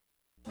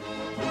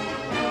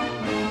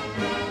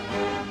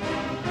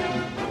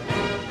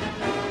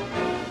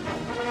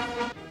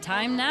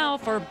Time now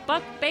for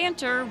Buck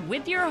Banter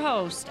with your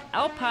host,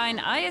 Alpine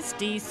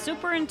ISD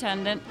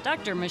Superintendent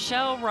Dr.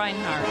 Michelle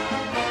Reinhardt.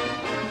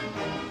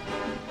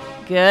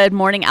 Good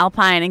morning,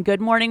 Alpine, and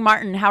good morning,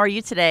 Martin. How are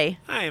you today?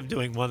 I am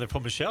doing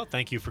wonderful, Michelle.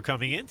 Thank you for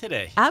coming in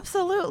today.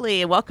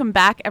 Absolutely. Welcome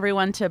back,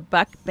 everyone, to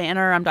Buck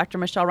Banter. I'm Dr.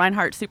 Michelle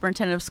Reinhardt,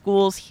 Superintendent of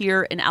Schools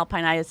here in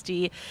Alpine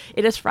ISD.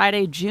 It is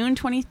Friday, June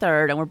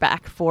 23rd, and we're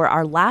back for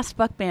our last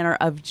Buck Banter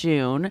of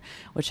June,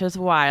 which is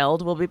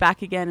wild. We'll be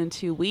back again in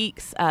 2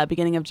 weeks,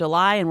 beginning of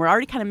July, and we're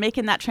already kind of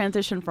making that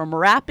transition from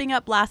wrapping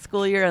up last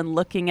school year and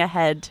looking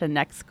ahead to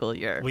next school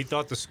year. We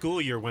thought the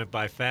school year went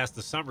by fast.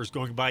 The summer's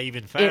going by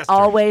even faster. It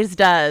always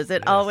does.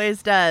 It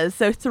always does.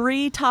 So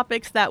 3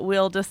 topics that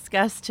we'll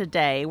discuss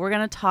today. We're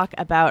going to talk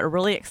about a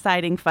really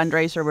exciting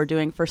fundraiser we're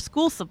doing for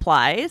school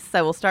supplies.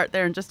 So we'll start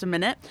there in just a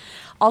minute.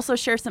 Also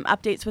share some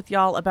updates with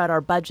y'all about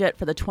our budget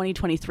for the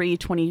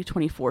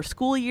 2023-2024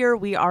 school year.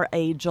 We are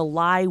a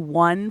July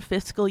 1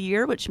 fiscal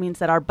year, which means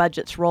that our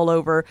budgets roll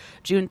over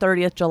June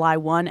 30th, July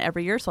 1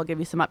 every year. So I'll give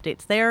you some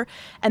updates there.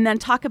 And then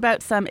talk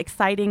about some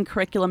exciting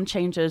curriculum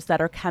changes that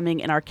are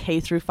coming in our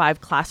K-5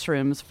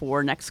 classrooms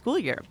for next school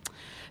year.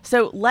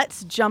 So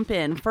let's jump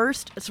in.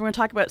 First, so we're going to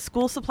talk about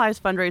school supplies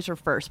fundraiser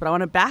first, but I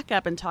want to back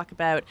up and talk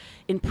about,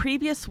 in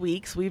previous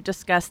weeks, we've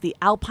discussed the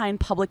Alpine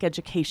Public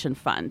Education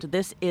Fund.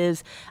 This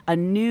is a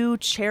new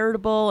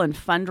charitable and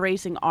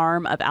fundraising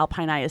arm of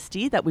Alpine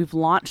ISD that we've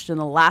launched in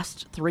the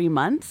last 3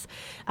 months.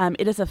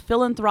 It is a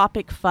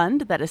philanthropic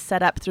fund that is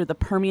set up through the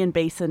Permian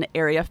Basin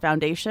Area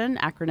Foundation,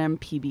 acronym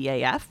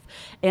PBAF.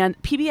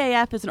 And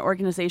PBAF is an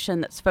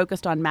organization that's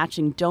focused on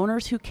matching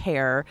donors who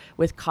care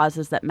with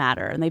causes that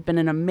matter. And they've been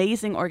an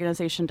amazing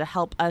organization to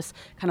help us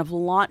kind of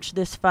launch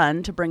this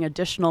fund to bring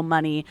additional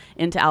money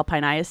into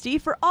Alpine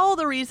ISD for all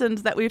the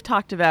reasons that we've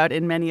talked about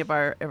in many of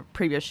our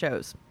previous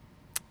shows.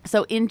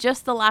 So in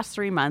just the last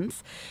 3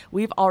 months,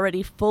 we've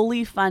already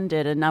fully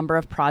funded a number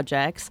of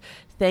projects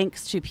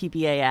thanks to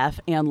PBAF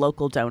and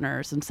local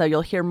donors. And so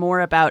you'll hear more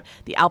about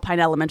the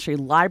Alpine Elementary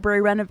Library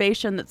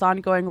renovation that's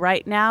ongoing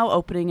right now,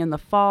 opening in the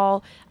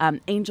fall,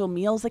 Angel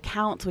Meals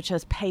accounts, which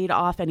has paid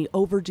off any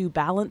overdue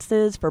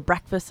balances for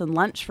breakfast and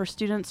lunch for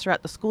students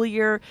throughout the school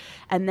year,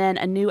 and then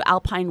a new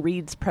Alpine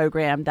Reads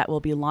program that will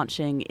be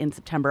launching in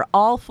September,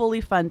 all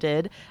fully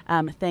funded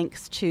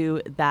thanks to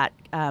that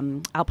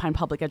Alpine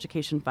Public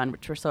Education Fund,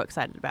 which we're so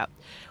excited about.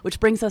 Which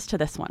brings us to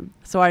this one.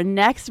 So our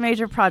next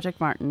major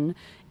project, Martin,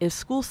 is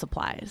school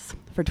supplies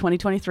for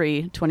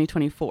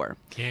 2023-2024.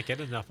 Can't get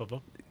enough of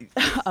them.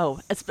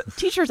 It's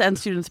teachers and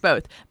students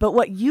both. But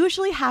what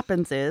usually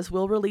happens is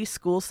we'll release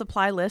school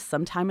supply lists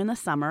sometime in the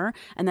summer,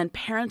 and then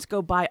parents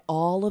go buy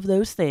all of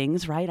those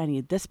things, right? I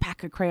need this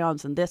pack of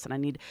crayons and this, and I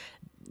need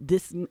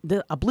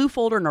a blue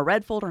folder and a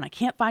red folder, and I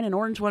can't find an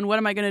orange one. What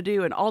am I going to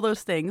do? And all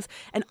those things.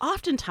 And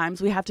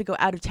oftentimes we have to go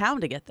out of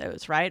town to get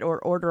those, right? Or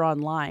order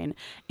online.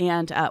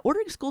 And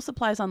ordering school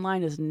supplies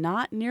online is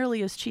not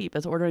nearly as cheap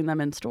as ordering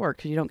them in store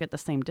because you don't get the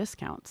same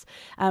discounts.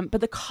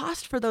 But the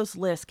cost for those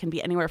lists can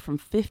be anywhere from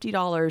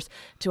 $50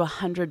 to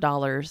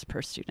 $100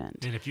 per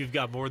student. And if you've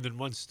got more than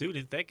one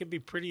student, that can be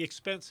pretty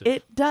expensive.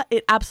 It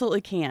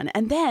absolutely can.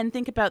 And then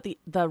think about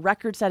the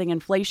record-setting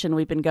inflation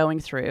we've been going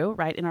through,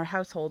 right, in our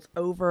households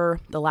over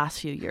the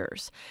last few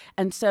years.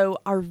 And so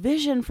our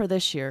vision for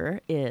this year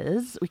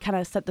is, we kind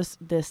of set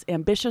this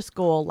ambitious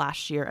goal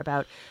last year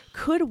about,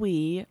 could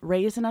we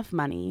raise enough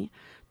money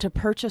to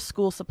purchase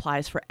school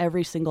supplies for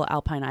every single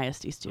Alpine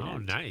ISD student? Oh,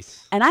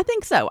 nice. And I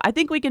think so. I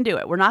think we can do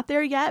it. We're not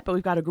there yet, but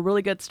we've got a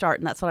really good start,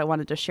 and that's what I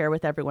wanted to share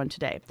with everyone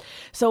today.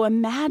 So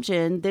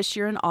imagine this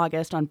year in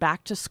August on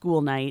back to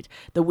school night,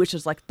 which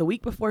is like the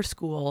week before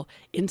school,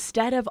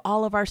 instead of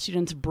all of our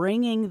students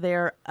bringing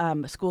their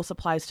school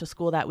supplies to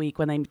school that week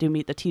when they do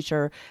meet the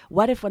teacher,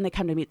 what if when they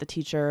come to meet the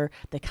teacher,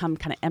 they come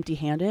kind of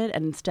empty-handed,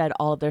 and instead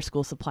all of their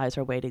school supplies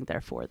are waiting there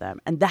for them?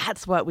 And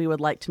that's what we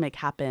would like to make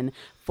happen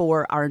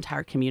for our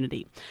entire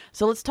community.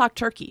 So let's talk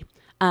turkey.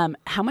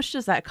 How much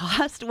does that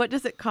cost? What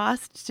does it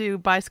cost to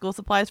buy school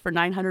supplies for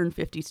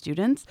 950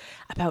 students?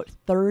 About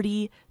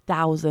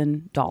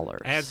 $30,000.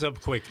 Adds up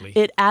quickly.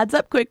 It adds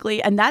up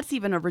quickly, and that's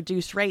even a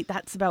reduced rate.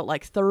 That's about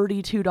like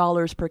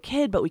 $32 per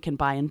kid, but we can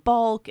buy in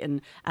bulk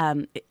and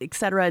et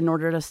cetera in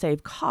order to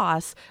save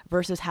costs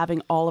versus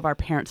having all of our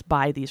parents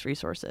buy these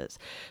resources.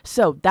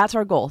 So that's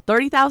our goal.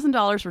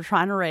 $30,000 we're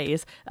trying to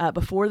raise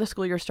before the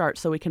school year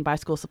starts so we can buy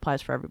school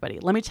supplies for everybody.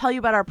 Let me tell you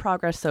about our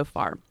progress so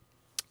far.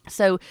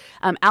 So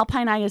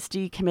Alpine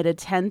ISD committed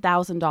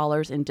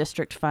 $10,000 in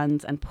district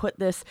funds and put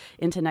this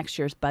into next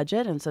year's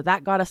budget. And so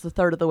that got us a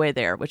third of the way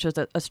there, which was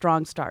a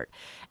strong start.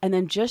 And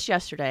then just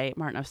yesterday,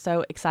 Martin, I was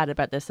so excited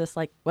about this. This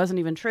wasn't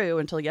even true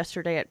until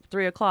yesterday at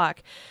 3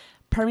 o'clock.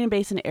 Permian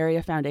Basin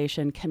Area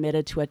Foundation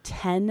committed to a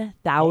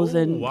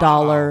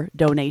 $10,000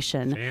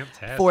 donation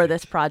Fantastic. for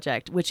this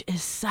project, which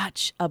is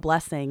such a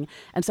blessing.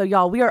 And so,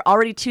 y'all, we are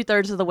already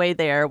 2/3 of the way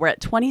there. We're at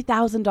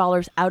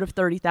 $20,000 out of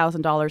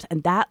 $30,000,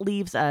 and that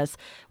leaves us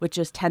with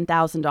just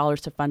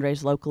 $10,000 to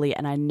fundraise locally,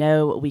 and I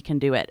know we can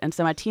do it. And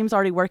so my team's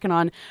already working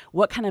on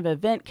what kind of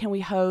event can we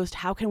host,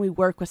 how can we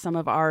work with some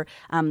of our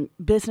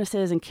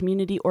businesses and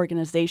community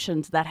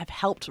organizations that have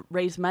helped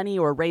raise money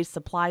or raise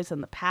supplies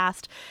in the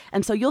past.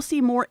 And so you'll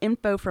see more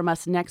info from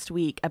us next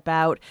week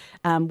about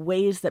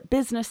ways that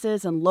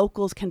businesses and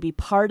locals can be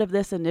part of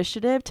this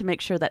initiative to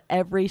make sure that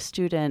every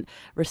student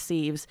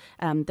receives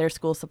their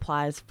school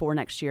supplies for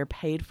next year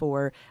paid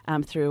for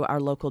through our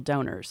local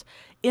donors.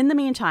 In the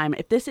meantime,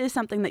 if this is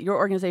something that your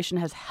organization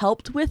has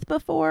helped with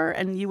before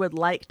and you would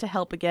like to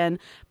help again,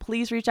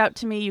 please reach out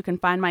to me. You can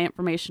find my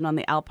information on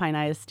the Alpine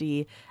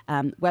ISD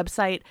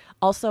website.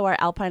 Also, our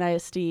Alpine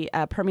ISD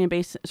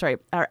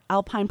our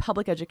Alpine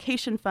Public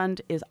Education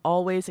Fund is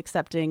always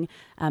accepting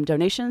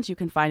donations. You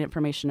can find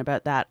information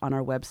about that on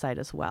our website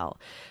as well.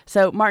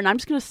 So, Martin, I'm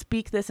just going to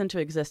speak this into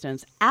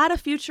existence. At a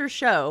future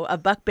show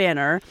of Buck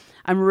Banner,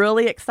 I'm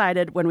really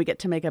excited when we get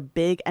to make a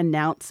big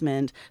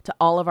announcement to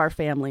all of our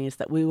families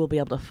that we will be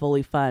able to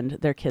fully fund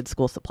their kids'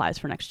 school supplies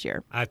for next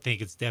year. I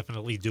think it's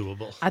definitely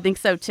doable. I think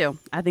so too.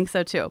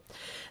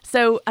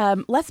 So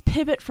let's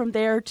pivot from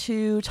there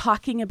to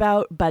talking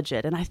about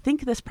budget. And I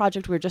think this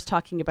project we were just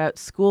talking about,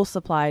 school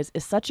supplies,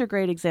 is such a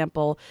great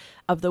example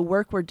of the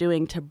work we're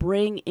doing to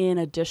bring in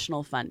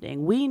additional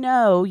funding. We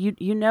know,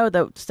 you know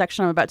the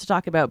section I'm about to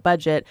talk about,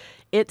 budget,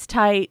 it's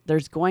tight,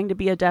 there's going to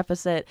be a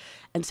deficit.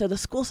 And so the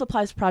school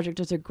supplies project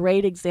is a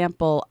great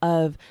example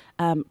of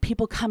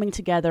people coming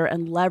together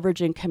and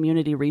leveraging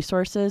community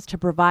resources to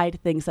provide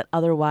things that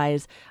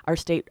otherwise our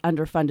state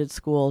underfunded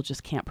school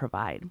just can't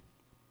provide.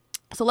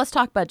 So let's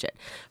talk budget.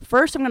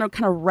 First, I'm going to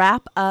kind of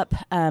wrap up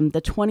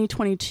the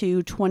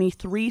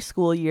 2022-23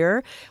 school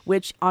year,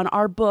 which on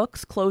our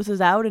books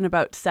closes out in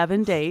about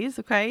 7 days,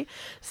 okay?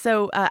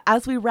 So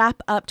as we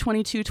wrap up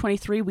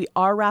 22-23, we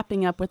are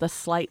wrapping up with a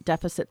slight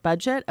deficit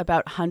budget,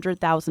 about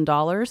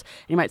 $100,000.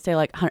 You might say,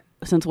 like,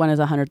 since when is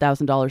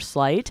 $100,000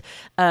 slight?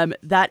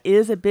 That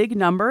is a big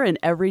number in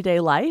everyday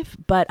life,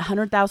 but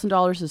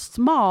 $100,000 is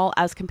small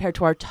as compared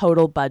to our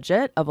total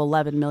budget of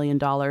 $11 million.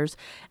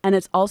 And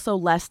it's also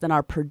less than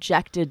our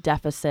projected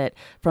deficit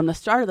from the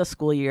start of the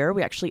school year.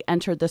 We actually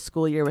entered this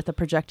school year with a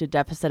projected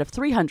deficit of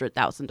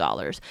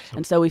 $300,000.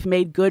 And so we've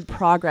made good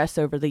progress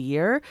over the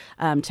year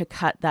to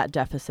cut that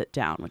deficit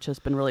down, which has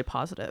been really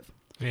positive.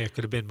 Yeah, it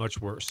could have been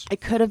much worse. It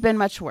could have been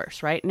much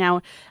worse, right?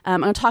 Now, I'm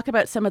going to talk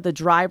about some of the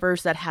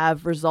drivers that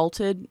have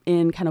resulted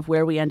in kind of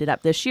where we ended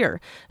up this year.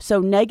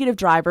 So negative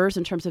drivers,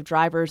 in terms of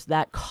drivers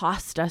that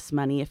cost us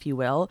money, if you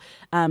will.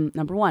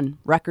 Number one,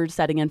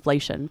 record-setting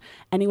inflation.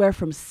 Anywhere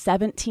from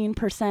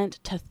 17%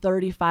 to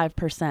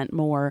 35%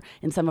 more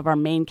in some of our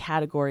main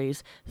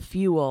categories: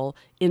 fuel,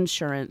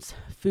 insurance,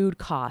 food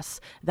costs.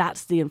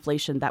 That's the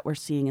inflation that we're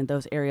seeing in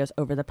those areas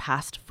over the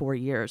past 4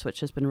 years, which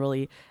has been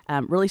really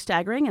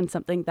staggering and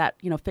something that,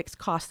 fixed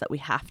costs that we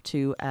have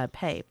to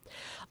pay.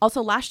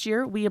 Also, last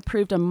year, we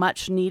approved a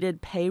much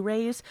needed pay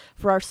raise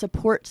for our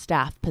support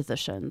staff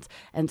positions.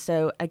 And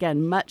so,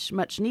 again, much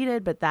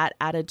needed, but that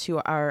added to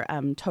our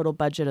total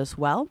budget as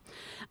well.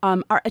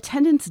 Our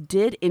attendance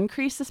did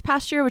increase this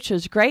past year, which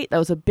was great. That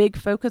was a big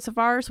focus of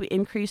ours. We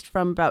increased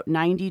from about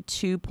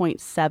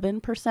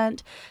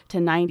 92.7% to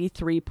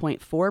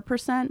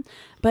 93.4%,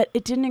 but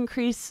it didn't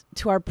increase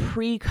to our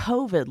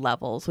pre-COVID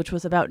levels, which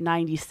was about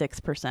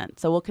 96%.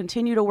 So we'll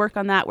continue to work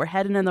on that. We're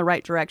heading in the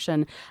right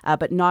direction,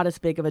 but not as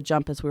big of a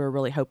jump as we were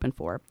really hoping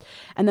for.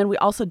 And then we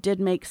also did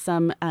make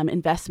some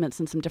investments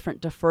in some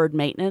different deferred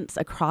maintenance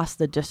across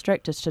the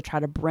district just to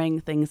try to bring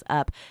things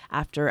up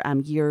after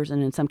years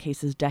and in some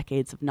cases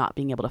decades of not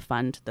being able to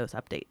fund those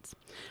updates.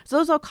 So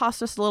those all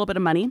cost us a little bit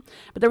of money,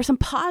 but there were some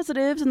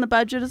positives in the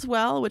budget as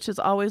well, which is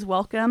always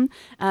welcome.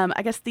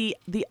 I guess the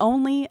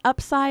only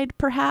upside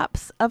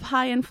perhaps of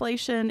high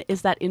inflation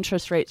is that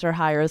interest rates are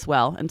higher as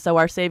well. And so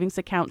our savings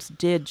accounts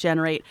did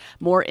generate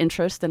more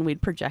interest than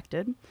we'd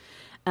projected.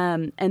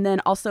 And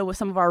then also with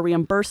some of our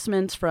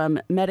reimbursements from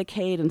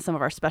Medicaid and some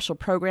of our special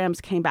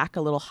programs came back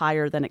a little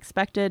higher than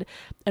expected.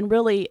 And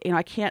really,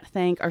 I can't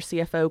thank our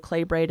CFO,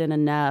 Clay Braden,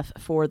 enough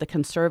for the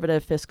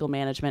conservative fiscal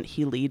management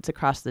he leads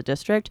across the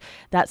district.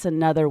 That's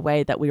another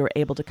way that we were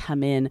able to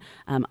come in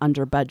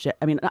under budget,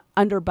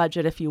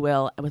 if you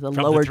will, with a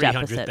From lower the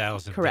deficit.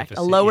 Correct, deficit,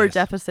 a lower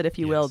deficit, if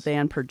you will,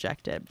 than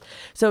projected.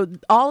 So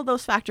all of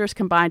those factors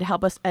combined to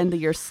help us end the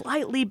year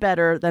slightly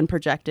better than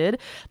projected.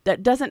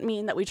 That doesn't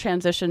mean that we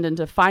transitioned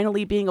into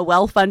finally being a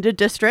well-funded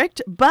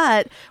district,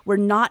 but we're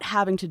not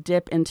having to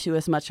dip into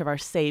as much of our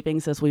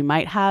savings as we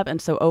might have.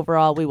 And so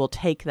overall, we will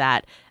take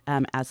that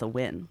as a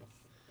win.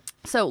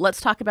 So let's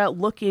talk about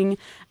looking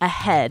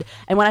ahead.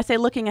 And when I say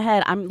looking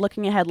ahead, I'm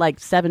looking ahead like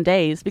 7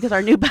 days because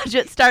our new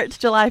budget starts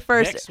July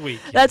 1st. Next week.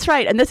 That's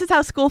right. And this is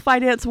how school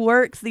finance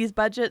works. These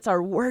budgets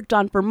are worked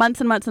on for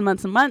months and months and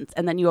months and months,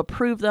 and then you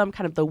approve them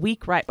kind of the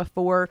week right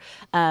before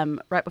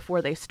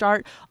they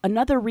start.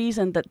 Another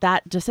reason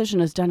that decision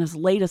is done as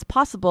late as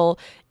possible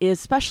is,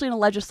 especially in a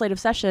legislative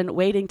session,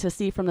 waiting to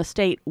see from the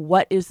state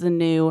what is the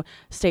new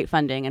state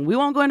funding. And we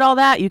won't go into all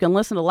that. You can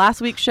listen to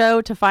last week's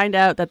show to find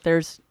out that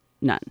there's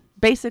none.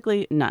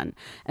 Basically none.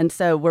 And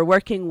so we're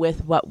working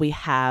with what we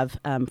have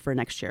for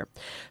next year.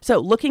 So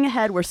looking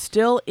ahead, we're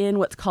still in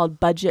what's called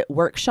budget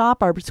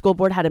workshop. Our school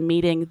board had a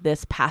meeting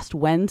this past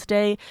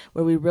Wednesday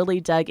where we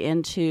really dug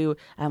into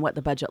what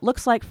the budget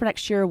looks like for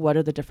next year. What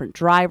are the different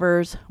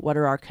drivers? What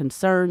are our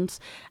concerns?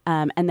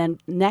 And then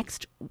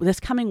this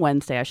coming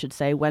Wednesday, I should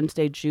say,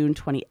 Wednesday, June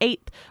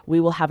 28th, we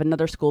will have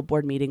another school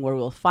board meeting where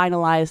we'll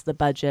finalize the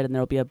budget and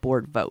there'll be a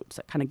board vote. So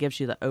it kind of gives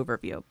you the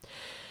overview.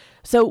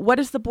 So what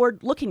is the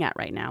board looking at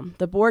right now?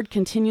 The board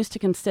continues to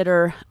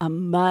consider a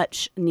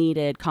much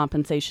needed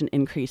compensation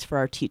increase for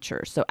our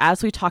teachers. So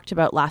as we talked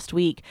about last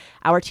week,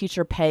 our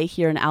teacher pay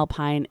here in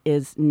Alpine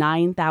is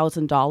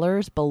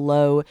 $9,000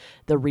 below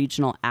the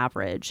regional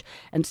average.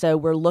 And so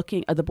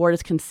the board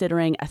is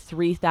considering a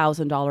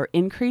 $3,000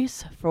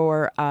 increase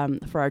for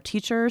our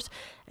teachers.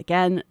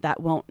 Again,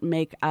 that won't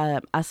make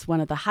us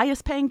one of the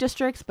highest paying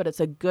districts, but it's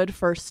a good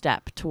first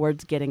step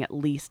towards getting at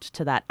least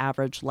to that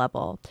average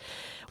level.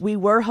 We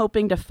were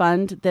hoping to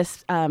fund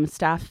this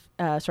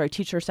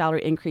teacher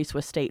salary increase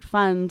with state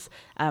funds.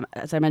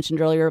 As I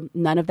mentioned earlier,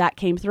 none of that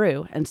came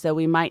through. And so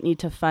we might need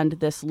to fund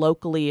this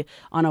locally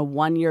on a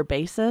 1-year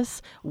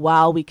basis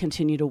while we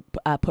continue to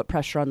put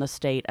pressure on the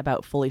state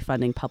about fully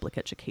funding public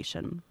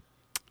education.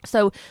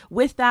 So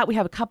with that, we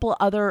have a couple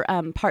other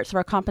parts of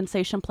our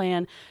compensation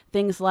plan,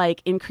 things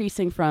like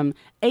increasing from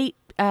 8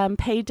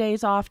 paid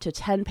days off to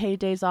 10 paid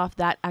days off.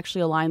 That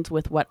actually aligns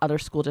with what other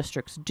school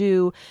districts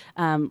do.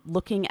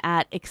 Looking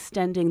at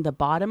extending the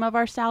bottom of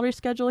our salary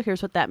schedule.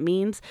 Here's what that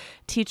means.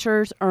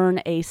 Teachers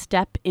earn a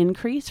step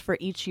increase for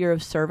each year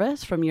of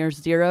service from years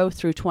 0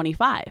 through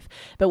 25.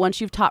 But once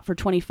you've taught for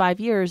 25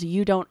 years,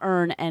 you don't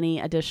earn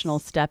any additional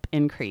step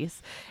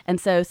increase.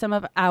 And so some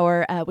of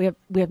our, we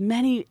have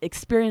many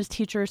experienced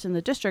teachers in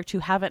the district who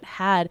haven't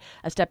had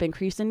a step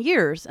increase in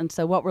years. And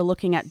so what we're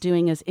looking at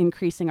doing is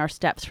increasing our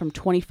steps from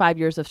 25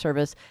 years of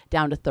service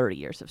down to 30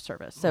 years of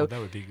service. So that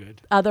would be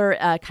good. Other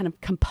kind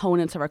of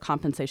components of our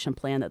compensation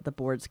plan that the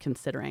board's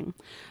considering.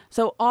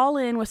 So all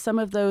in with some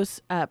of those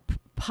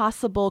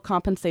possible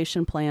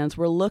compensation plans,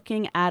 we're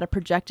looking at a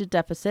projected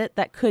deficit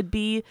that could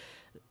be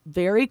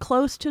very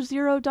close to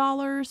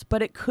 $0,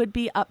 but it could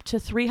be up to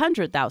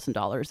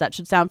 $300,000. That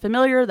should sound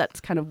familiar. That's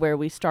kind of where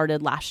we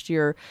started last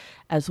year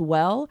as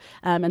well.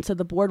 And so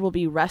the board will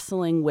be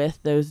wrestling with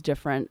those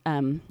different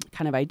kind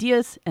of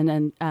ideas and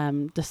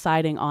then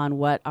deciding on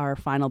what our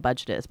final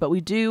budget is. But we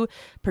do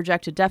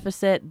project a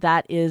deficit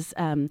that is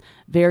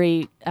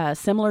very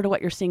similar to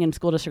what you're seeing in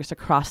school districts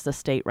across the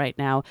state right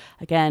now.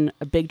 Again,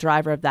 a big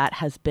driver of that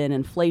has been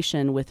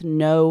inflation with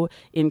no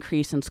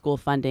increase in school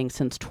funding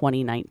since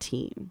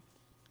 2019.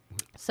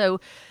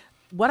 So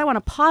what I want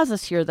to pause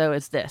us here, though,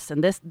 is this.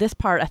 And this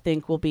part, I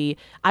think, will be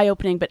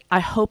eye-opening, but I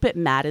hope it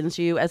maddens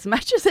you as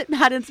much as it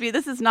maddens me.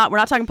 We're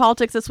not talking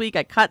politics this week.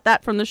 I cut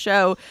that from the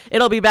show.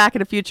 It'll be back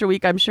in a future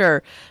week, I'm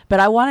sure. But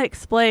I want to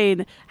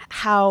explain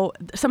how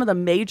some of the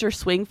major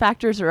swing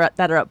factors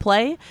that are at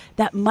play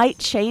that might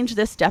change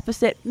this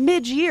deficit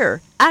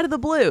mid-year out of the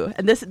blue.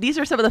 And these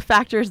are some of the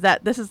factors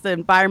this is the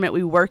environment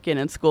we work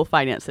in school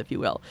finance, if you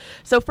will.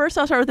 So first,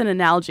 I'll start with an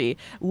analogy.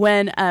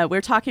 When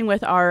we're talking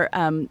with our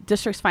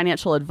district's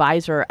financial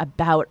advisor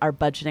about our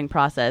budgeting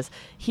process,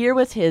 here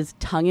was his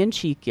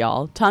tongue-in-cheek,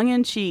 y'all,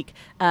 tongue-in-cheek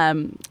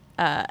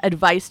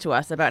advice to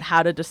us about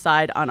how to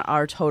decide on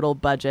our total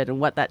budget and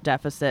what that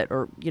deficit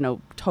or,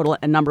 total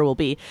number will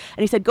be.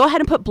 And he said, go ahead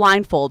and put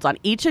blindfolds on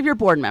each of your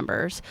board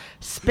members,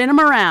 spin them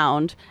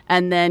around,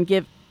 and then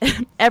give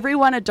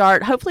everyone a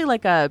dart, hopefully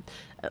like a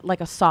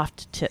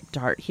soft tip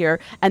dart here,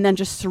 and then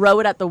just throw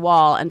it at the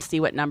wall and see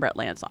what number it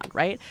lands on,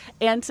 right?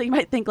 And so you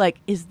might think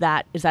is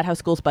that how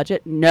schools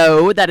budget?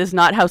 No, that is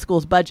not how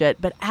schools budget.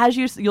 But as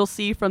you'll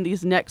see from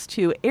these next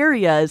two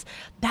areas,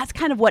 that's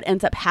kind of what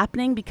ends up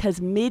happening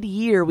because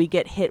mid-year we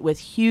get hit with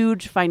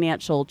huge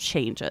financial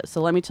changes.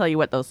 So let me tell you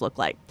what those look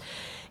like.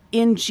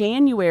 In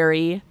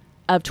January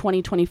of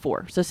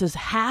 2024, so this is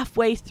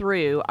halfway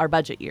through our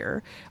budget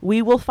year,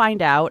 we will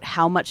find out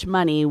how much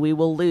money we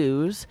will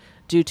lose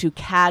due to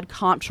CAD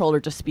comptroller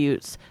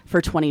disputes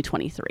for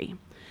 2023.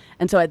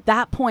 And so at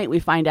that point, we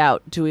find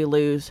out, do we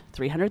lose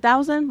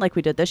 $300,000 like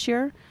we did this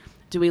year?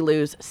 Do we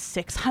lose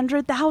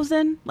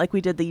 $600,000 like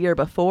we did the year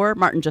before?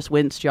 Martin just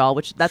winced, y'all,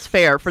 which that's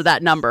fair for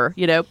that number,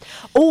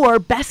 Or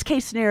best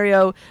case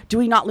scenario, do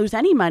we not lose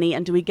any money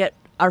and do we get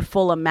our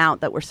full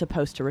amount that we're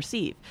supposed to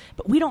receive?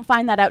 But we don't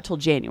find that out till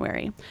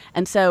January.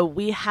 And so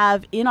we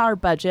have in our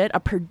budget a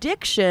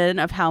prediction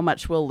of how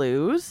much we'll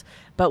lose,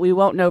 but we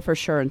won't know for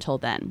sure until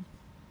then.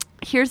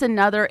 Here's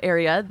another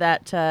area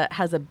that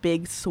has a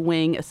big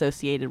swing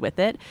associated with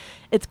it.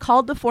 It's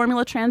called the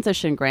Formula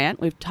Transition Grant.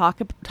 We've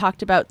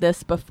talked about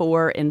this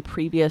before in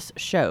previous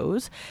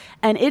shows.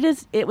 And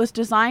it was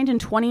designed in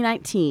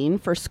 2019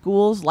 for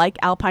schools like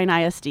Alpine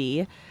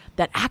ISD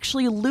that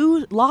actually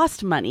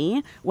lost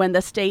money when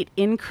the state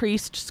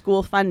increased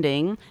school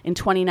funding in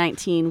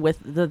 2019 with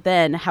the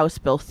then House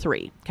Bill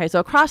 3. Okay, so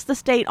across the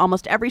state,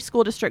 almost every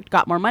school district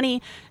got more money,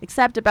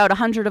 except about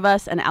 100 of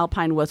us, and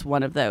Alpine was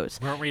one of those.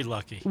 Weren't we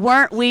lucky?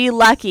 Weren't we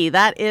lucky?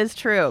 That is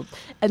true.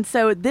 And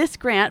so this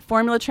grant,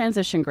 Formula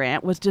Transition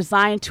Grant, was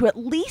designed to at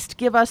least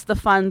give us the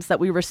funds that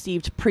we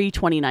received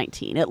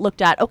pre-2019. It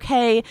looked at,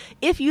 okay,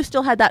 if you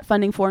still had that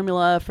funding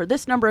formula for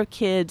this number of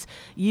kids,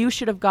 you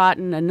should have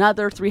gotten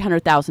another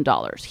 $300,000.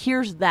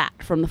 Here's that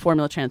from the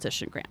Formula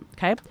Transition Grant,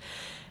 okay?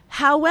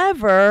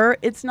 However,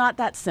 it's not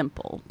that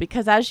simple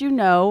because, as you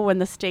know, when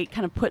the state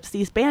kind of puts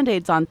these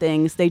Band-Aids on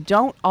things, they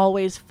don't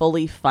always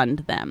fully fund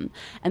them.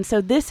 And so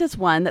this is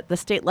one that the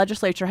state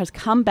legislature has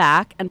come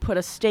back and put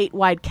a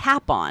statewide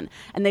cap on.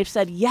 And they've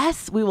said,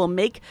 yes, we will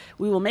make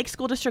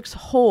school districts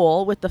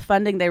whole with the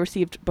funding they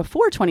received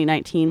before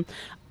 2019,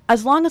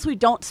 as long as we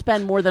don't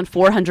spend more than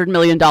 $400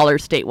 million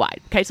statewide.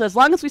 Okay, so as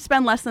long as we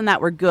spend less than that,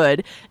 we're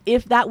good.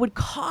 If that would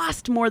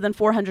cost more than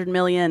 $400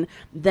 million,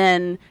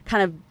 then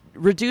kind of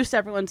reduce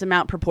everyone's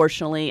amount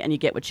proportionally and you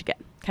get what you get.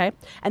 Okay,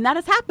 and that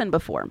has happened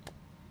before.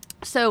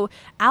 So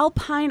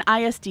Alpine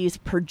ISD's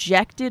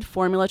projected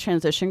Formula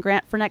Transition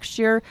Grant for next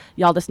year,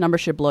 y'all, this number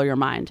should blow your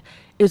mind,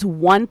 is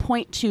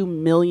 $1.2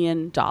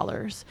 million,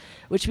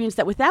 which means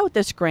that without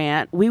this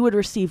grant, we would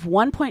receive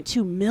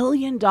 $1.2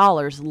 million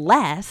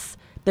less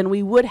than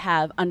we would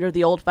have under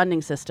the old funding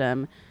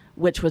system,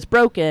 which was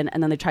broken,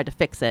 and then they tried to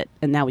fix it,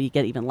 and now we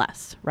get even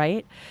less,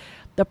 right?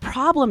 The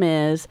problem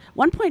is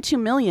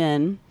 $1.2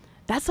 million,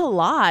 that's a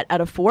lot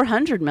out of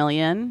 400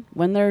 million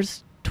when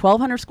there's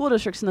 1,200 school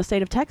districts in the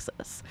state of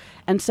Texas.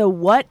 And so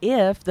what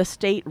if the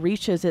state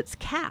reaches its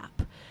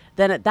cap?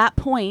 Then at that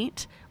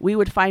point, we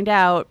would find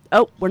out,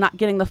 oh, we're not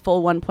getting the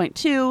full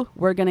 1.2,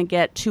 we're going to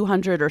get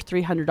 $200 or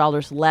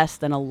 $300 less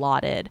than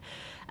allotted.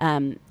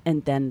 And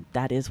then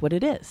that is what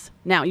it is.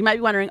 Now, you might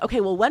be wondering,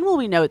 okay, well, when will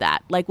we know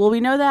that? Like, will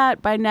we know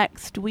that by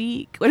next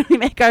week when we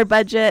make our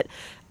budget?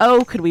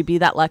 Oh, could we be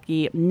that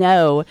lucky?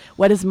 No.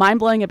 What is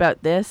mind-blowing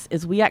about this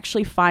is we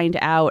actually find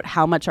out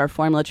how much our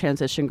Formula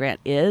Transition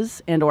Grant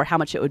is and or how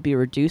much it would be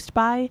reduced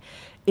by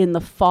in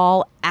the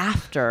fall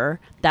after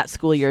that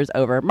school year is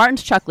over.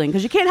 Martin's chuckling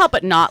because you can't help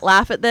but not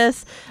laugh at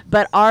this,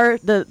 but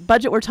the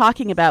budget we're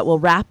talking about will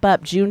wrap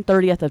up June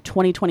 30th of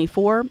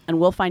 2024, and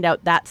we'll find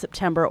out that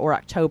September or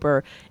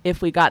October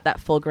if we got that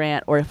full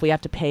grant or if we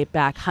have to pay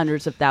back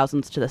hundreds of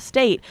thousands to the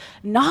state,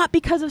 not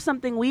because of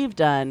something we've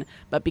done,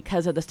 but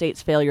because of the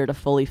state's failure to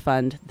fully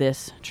fund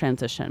this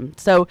transition.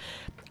 So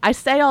I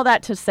say all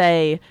that to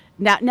say,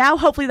 now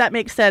hopefully that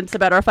makes sense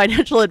about our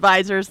financial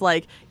advisors.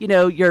 Like, you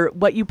know,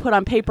 what you put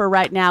on paper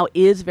right now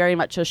is very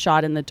much a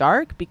shot in the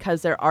dark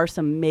because there are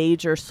some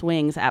major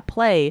swings at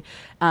play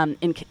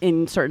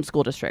in certain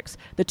school districts.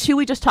 The two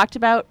we just talked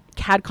about,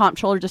 CAD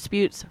comptroller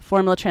disputes,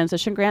 Formula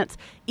Transition Grants,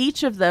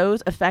 each of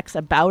those affects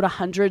about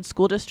 100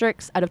 school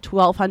districts out of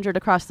 1,200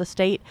 across the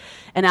state.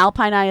 And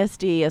Alpine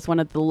ISD is one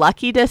of the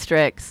lucky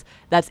districts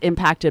that's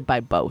impacted by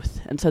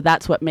both. And so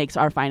that's what makes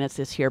our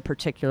finances here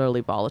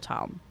particularly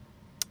volatile.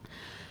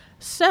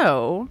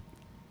 So,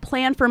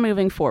 plan for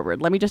moving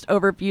forward. Let me just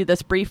overview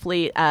this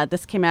briefly.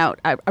 This came out,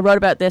 I wrote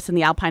about this in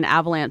the Alpine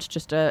Avalanche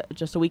just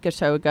a week or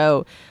so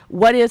ago.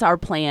 What is our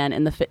plan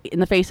in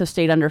the face of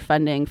state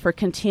underfunding for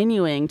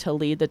continuing to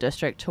lead the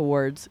district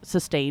towards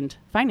sustained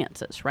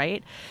finances,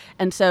 right?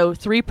 And so,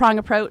 three-prong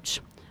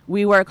approach.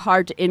 We work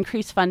hard to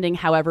increase funding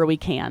however we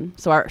can.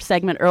 So our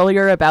segment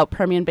earlier about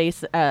Permian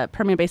Basin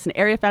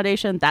Area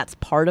Foundation, that's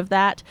part of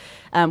that.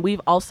 We've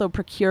also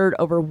procured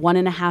over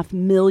 $1.5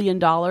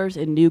 million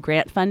in new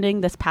grant funding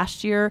this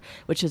past year,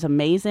 which is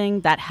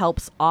amazing. That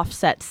helps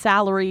offset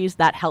salaries.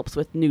 That helps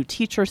with new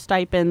teacher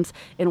stipends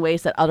in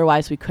ways that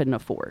otherwise we couldn't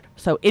afford.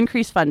 So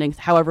increase funding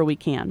however we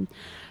can.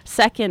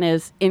 Second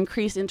is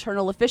increase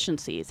internal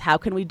efficiencies. How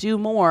can we do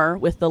more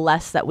with the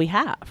less that we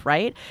have,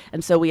 right?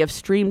 And so we have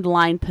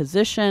streamlined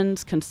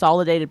positions,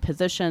 consolidated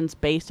positions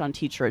based on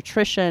teacher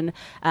attrition,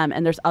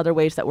 and there's other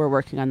ways that we're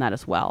working on that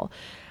as well.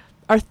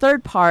 Our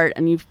third part,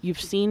 and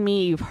you've seen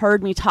me, you've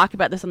heard me talk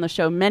about this on the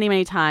show many,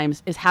 many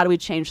times, is how do we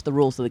change the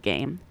rules of the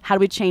game? How do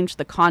we change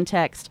the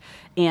context?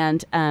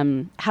 And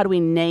how do we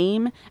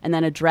name and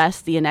then address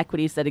the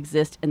inequities that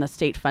exist in the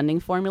state funding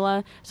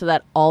formula so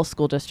that all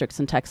school districts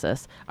in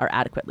Texas are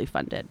adequately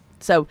funded?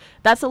 So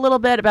that's a little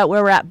bit about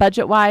where we're at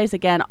budget-wise.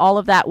 Again, all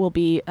of that will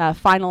be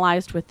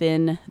finalized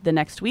within the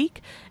next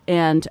week,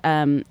 and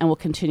we'll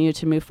continue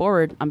to move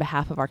forward on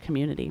behalf of our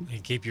community.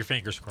 And keep your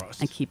fingers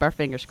crossed. And keep our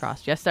fingers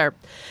crossed. Yes, sir.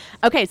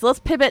 Okay, so let's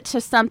pivot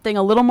to something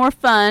a little more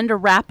fun to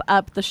wrap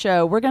up the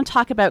show. We're going to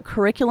talk about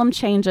curriculum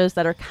changes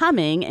that are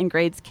coming in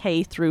grades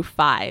K through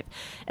 5.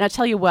 And I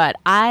tell you what,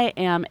 I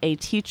am a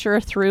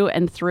teacher through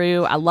and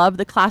through. I love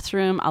the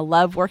classroom. I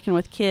love working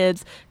with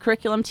kids.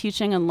 Curriculum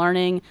teaching and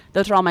learning,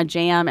 those are all my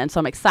jam. And So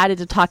I'm excited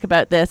to talk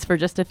about this for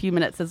just a few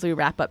minutes as we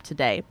wrap up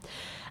today.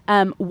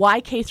 Why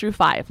K through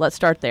 5? Let's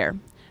start there.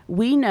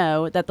 We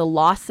know that the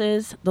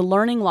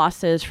learning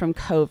losses from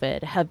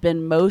COVID have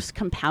been most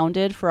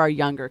compounded for our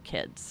younger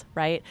kids,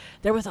 right?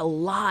 There was a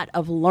lot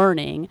of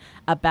learning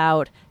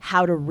about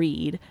how to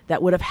read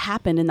that would have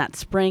happened in that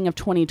spring of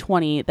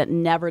 2020 that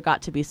never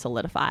got to be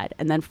solidified.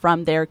 And then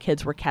from there,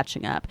 kids were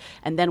catching up.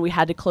 And then we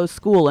had to close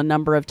school a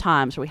number of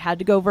times, or we had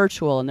to go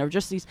virtual. And there were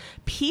just these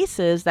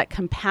pieces that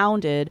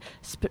compounded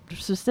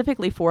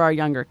specifically for our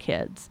younger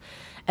kids.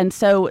 And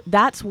so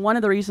that's one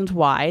of the reasons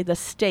why the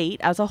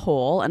state as a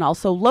whole and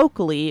also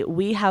locally,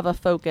 we have a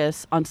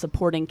focus on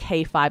supporting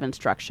K-5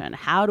 instruction.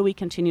 How do we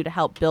continue to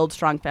help build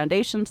strong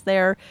foundations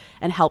there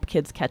and help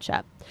kids catch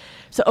up?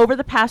 So over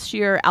the past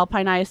year,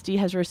 Alpine ISD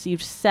has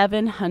received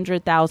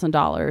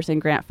 $700,000 in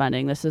grant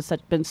funding. This has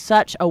been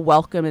such a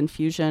welcome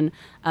infusion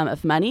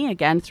of money,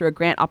 again, through a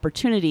grant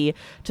opportunity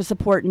to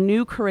support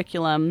new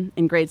curriculum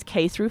in grades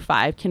K through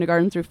 5,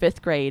 kindergarten through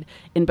 5th grade,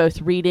 in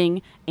both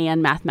reading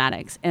and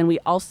mathematics. And we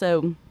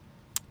also...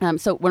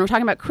 So when we're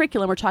talking about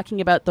curriculum, we're talking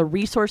about the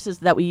resources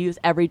that we use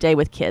every day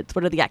with kids.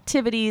 What are the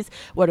activities?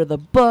 What are the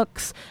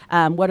books?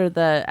 What are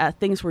the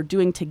things we're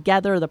doing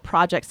together, the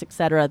projects, et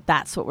cetera?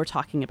 That's what we're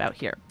talking about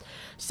here.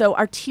 So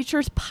our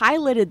teachers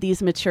piloted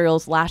these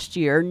materials last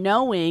year,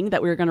 knowing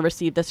that we were going to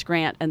receive this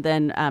grant and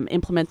then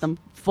implement them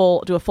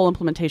do a full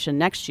implementation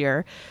next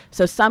year.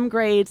 So some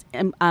grades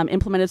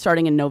implemented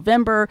starting in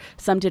November,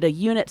 some did a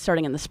unit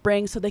starting in the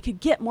spring, so they could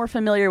get more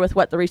familiar with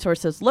what the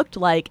resources looked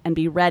like and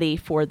be ready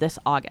for this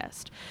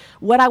August.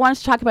 What I wanted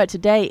to talk about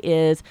today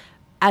is,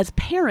 as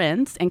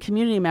parents and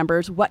community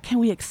members, what can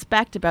we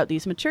expect about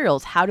these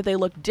materials? How do they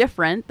look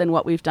different than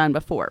what we've done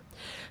before?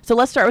 So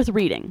let's start with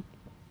reading.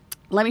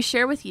 Let me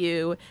share with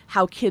you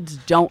how kids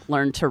don't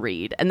learn to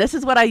read. And this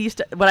is what I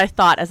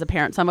thought as a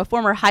parent. So I'm a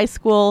former high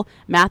school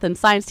math and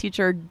science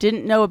teacher,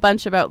 didn't know a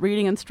bunch about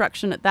reading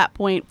instruction at that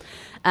point.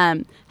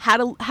 Had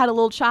a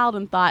little child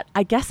and thought,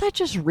 I guess I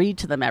just read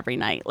to them every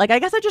night. I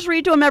guess I just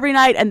read to them every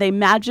night and they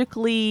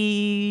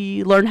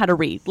magically learn how to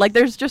read.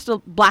 There's just a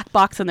black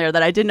box in there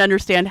that I didn't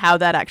understand how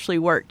that actually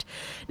worked.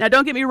 Now,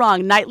 don't get me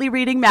wrong, nightly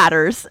reading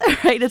matters,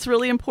 right? It's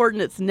really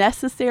important. It's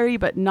necessary,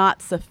 but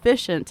not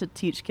sufficient to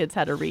teach kids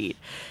how to read.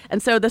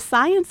 And so the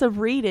science of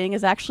reading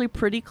is actually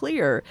pretty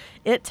clear.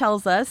 It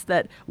tells us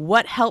that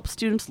what helps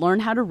students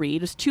learn how to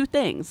read is two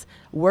things.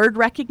 Word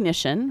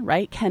recognition,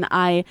 right? Can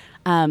I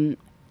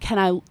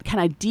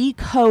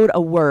decode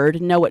a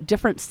word, know what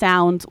different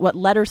sounds, what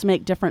letters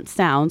make different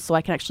sounds, so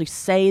I can actually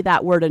say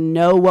that word and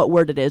know what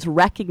word it is,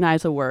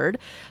 recognize a word.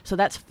 So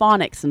that's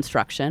phonics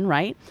instruction,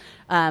 right?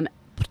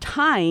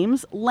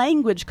 Times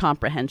language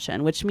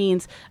comprehension, which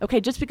means, okay,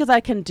 just because I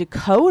can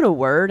decode a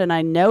word and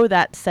I know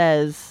that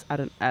says,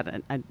 I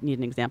need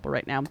an example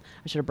right now.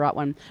 I should have brought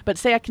one. But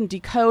say I can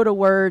decode a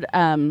word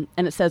and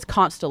it says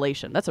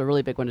constellation. That's a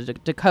really big one to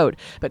decode.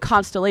 But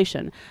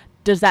constellation.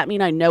 Does that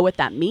mean I know what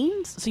that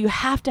means? So you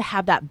have to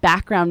have that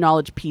background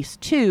knowledge piece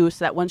too,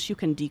 so that once you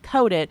can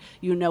decode it,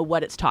 you know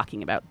what it's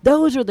talking about.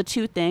 Those are the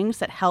two things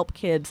that help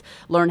kids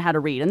learn how to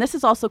read. And this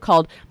is also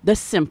called the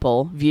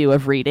simple view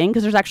of reading,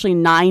 because there's actually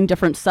 9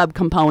 different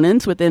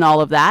subcomponents within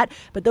all of that.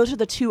 But those are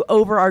the two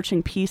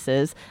overarching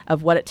pieces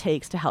of what it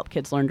takes to help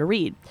kids learn to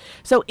read.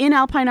 So in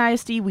Alpine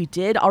ISD, we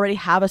did already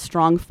have a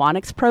strong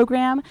phonics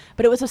program,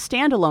 but it was a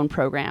standalone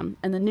program.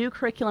 And the new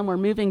curriculum we're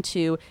moving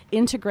to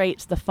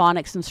integrates the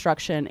phonics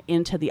instruction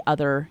into the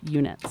other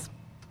units.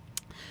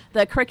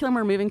 The curriculum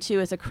we're moving to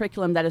is a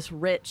curriculum that is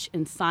rich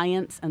in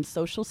science and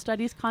social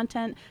studies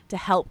content to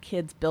help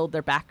kids build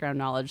their background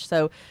knowledge.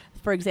 So,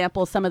 for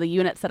example, some of the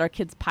units that our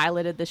kids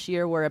piloted this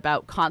year were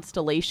about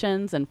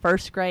constellations in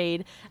 1st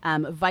grade,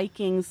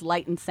 Vikings,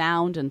 light and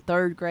sound in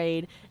 3rd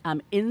grade,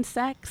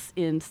 insects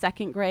in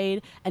 2nd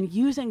grade, and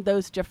using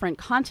those different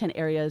content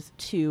areas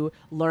to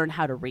learn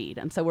how to read.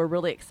 And so we're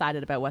really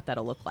excited about what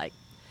that'll look like.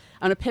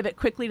 I'm going to pivot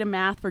quickly to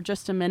math for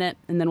just a minute,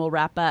 and then we'll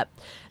wrap up.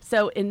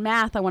 So in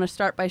math, I want to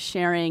start by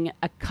sharing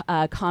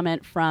a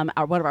comment from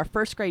one of our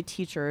 1st grade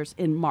teachers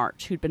in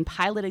March, who'd been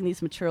piloting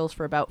these materials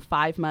for about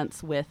 5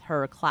 months with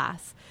her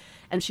class.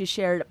 And she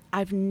shared,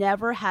 I've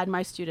never had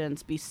my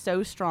students be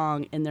so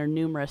strong in their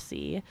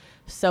numeracy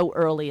so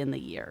early in the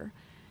year.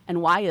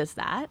 And why is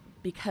that?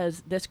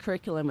 Because this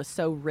curriculum was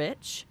so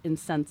rich in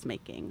sense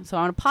making. So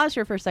I want to pause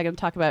here for a second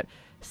to talk about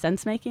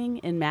sense making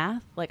in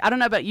math. I don't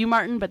know about you,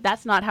 Martin, but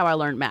that's not how I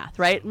learned math,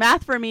 right?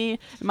 Math for me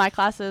in my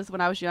classes when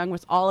I was young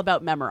was all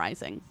about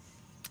memorizing.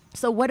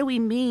 So what do we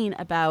mean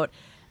about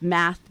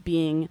math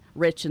being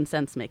rich in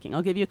sense making?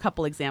 I'll give you a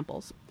couple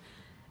examples.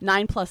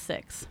 9 plus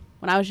 6.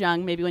 When I was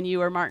young, maybe when you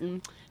were,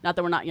 Martin, not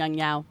that we're not young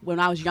now, when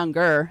I was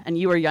younger and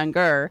you were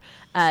younger,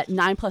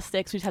 9 plus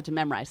 6, we just had to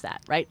memorize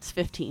that, right? It's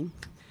 15.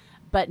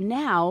 But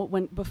now,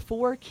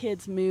 before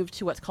kids move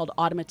to what's called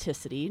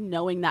automaticity,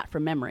 knowing that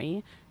from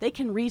memory, they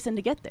can reason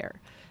to get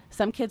there.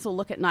 Some kids will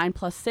look at 9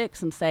 plus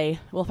 6 and say,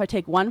 well, if I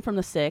take 1 from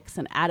the 6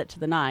 and add it to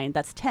the 9,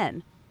 that's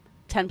 10.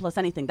 10 plus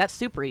anything, that's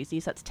super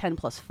easy. So that's 10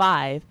 plus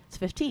 5, it's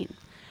 15.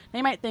 And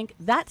you might think,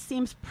 that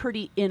seems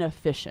pretty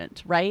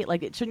inefficient, right?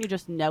 Like, shouldn't you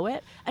just know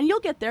it? And you'll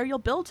get there, you'll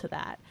build to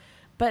that.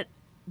 But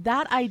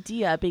that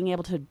idea, being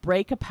able to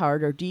break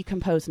apart or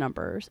decompose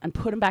numbers and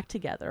put them back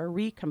together,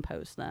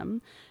 recompose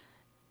them,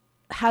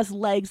 has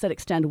legs that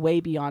extend way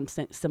beyond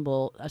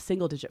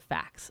single-digit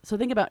facts. So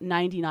think about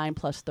 99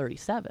 plus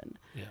 37.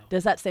 Yeah.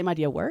 Does that same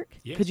idea work?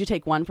 Yes. Could you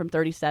take 1 from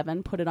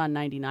 37, put it on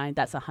 99?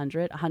 That's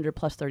 100. 100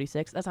 plus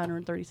 36, that's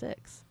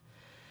 136.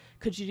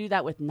 Could you do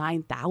that with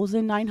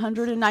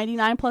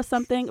 9,999 plus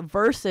something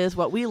versus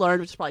what we learned,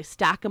 which is probably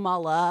stack them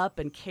all up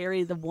and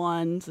carry the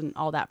ones and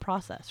all that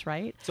process,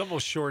 right? It's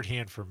almost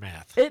shorthand for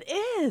math. It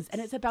is. And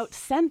it's about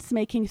sense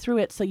making through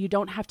it so you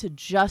don't have to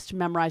just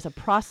memorize a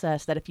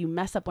process that if you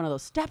mess up one of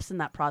those steps in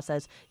that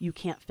process, you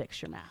can't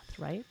fix your math,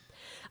 right?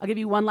 I'll give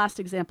you one last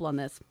example on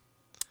this.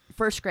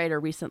 First grader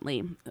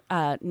recently,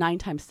 9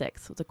 times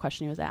 6 was a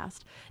question he was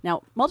asked.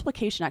 Now,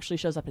 multiplication actually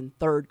shows up in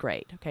 3rd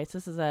grade. Okay, so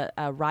this is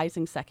a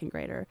rising 2nd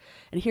grader.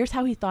 And here's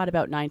how he thought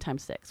about 9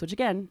 times 6, which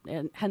again,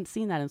 hadn't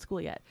seen that in school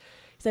yet.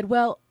 He said,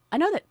 well, I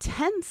know that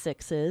 10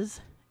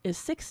 sixes is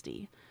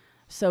 60.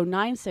 So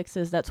 9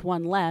 sixes, that's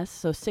 1 less.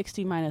 So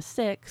 60 minus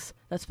 6,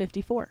 that's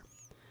 54.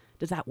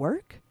 Does that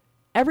work?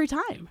 Every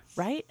time,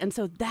 right? And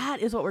so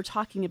that is what we're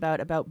talking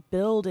about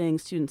building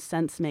student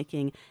sense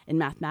making in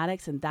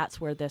mathematics, and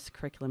that's where this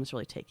curriculum is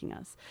really taking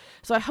us.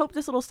 So I hope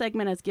this little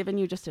segment has given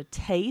you just a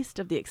taste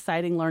of the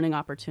exciting learning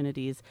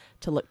opportunities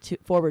to look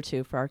forward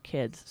to for our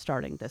kids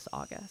starting this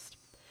August.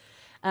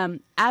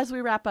 As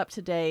we wrap up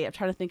today, I'm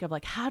trying to think of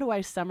how do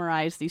I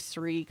summarize these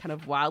 3 kind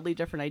of wildly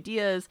different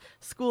ideas: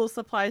 school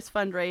supplies,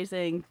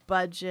 fundraising,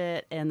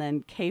 budget, and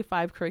then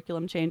K-5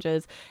 curriculum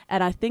changes.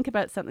 And I think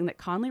about something that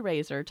Conley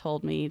Razor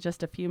told me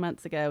just a few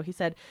months ago. He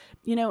said,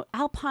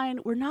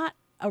 Alpine, we're not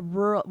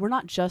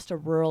just a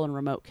rural and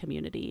remote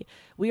community.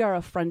 We are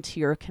a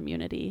frontier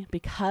community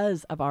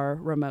because of our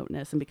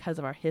remoteness and because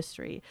of our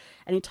history.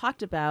 And he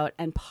talked about,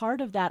 and part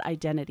of that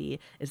identity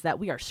is that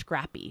we are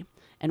scrappy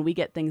and we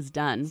get things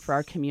done for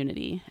our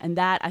community. And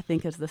that, I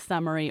think, is the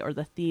summary or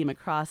the theme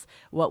across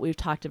what we've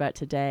talked about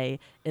today,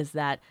 is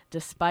that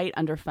despite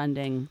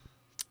underfunding,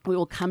 we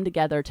will come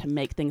together to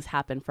make things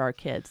happen for our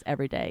kids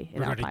every day in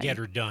We're going Alpine. to get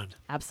her done.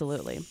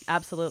 Absolutely.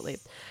 Absolutely.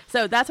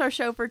 So that's our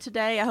show for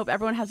today. I hope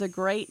everyone has a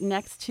great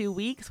next 2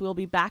 weeks. We'll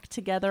be back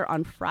together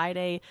on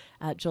Friday,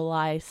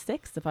 July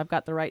 6th, if I've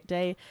got the right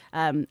day.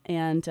 And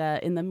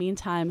in the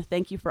meantime,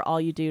 thank you for all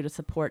you do to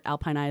support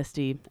Alpine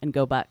ISD, and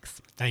go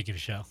Bucks. Thank you,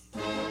 Michelle.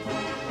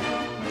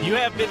 You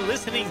have been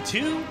listening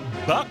to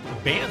Buck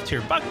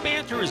Banter. Buck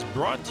Banter is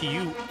brought to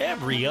you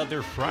every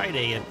other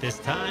Friday at this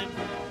time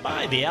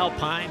by the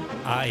Alpine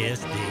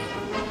ISD.